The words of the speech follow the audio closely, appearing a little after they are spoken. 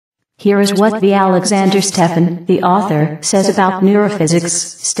Here is what the Alexander Stefan, the author, says about neurophysics,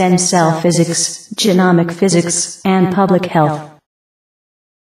 stem cell physics, genomic physics, and public health.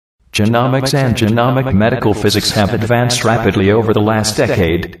 Genomics and genomic medical physics have advanced rapidly over the last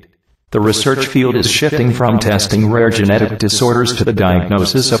decade. The research field is shifting from testing rare genetic disorders to the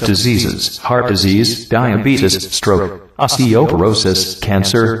diagnosis of diseases, heart disease, diabetes, stroke, osteoporosis,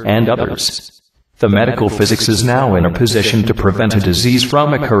 cancer, and others. The medical physics is now in a position to prevent a disease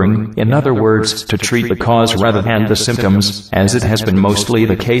from occurring, in other words, to treat the cause rather than the symptoms, as it has been mostly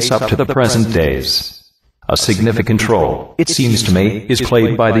the case up to the present days. A significant role, it seems to me, is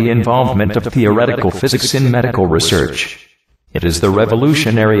played by the involvement of theoretical physics in medical research. It is the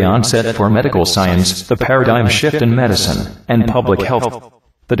revolutionary onset for medical science, the paradigm shift in medicine and public health.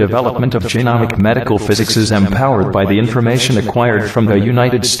 The development of genomic medical physics is empowered by the information acquired from the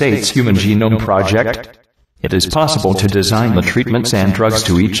United States Human Genome Project. It is possible to design the treatments and drugs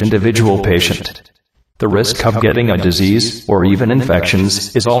to each individual patient. The risk of getting a disease, or even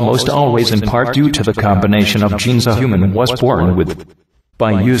infections, is almost always in part due to the combination of genes a human was born with.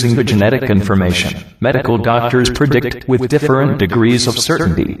 By using the genetic information, medical doctors predict with different degrees of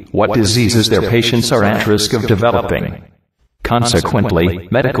certainty what diseases their patients are at risk of developing. Consequently,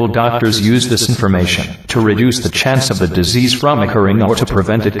 medical doctors use this information to reduce the chance of the disease from occurring or to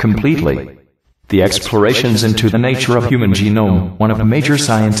prevent it completely. The explorations into the nature of human genome, one of the major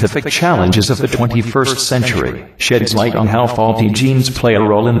scientific challenges of the 21st century, sheds light on how faulty genes play a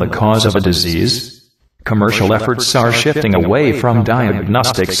role in the cause of a disease. Commercial efforts are shifting away from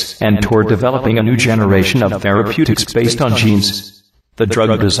diagnostics and toward developing a new generation of therapeutics based on genes. The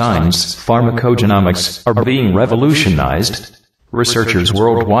drug designs, pharmacogenomics, are being revolutionized. Researchers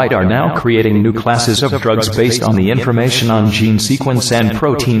worldwide are now creating new classes of drugs based on the information on gene sequence and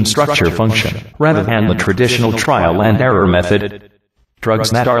protein structure function, rather than the traditional trial and error method. Drugs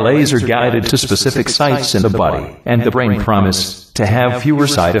that are laser-guided to specific sites in the body and the brain promise to have fewer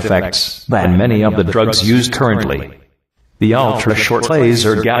side effects than many of the drugs used currently. The ultra-short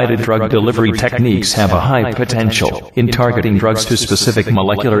laser-guided drug delivery techniques have a high potential in targeting drugs to specific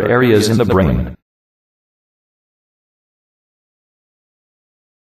molecular areas in the brain.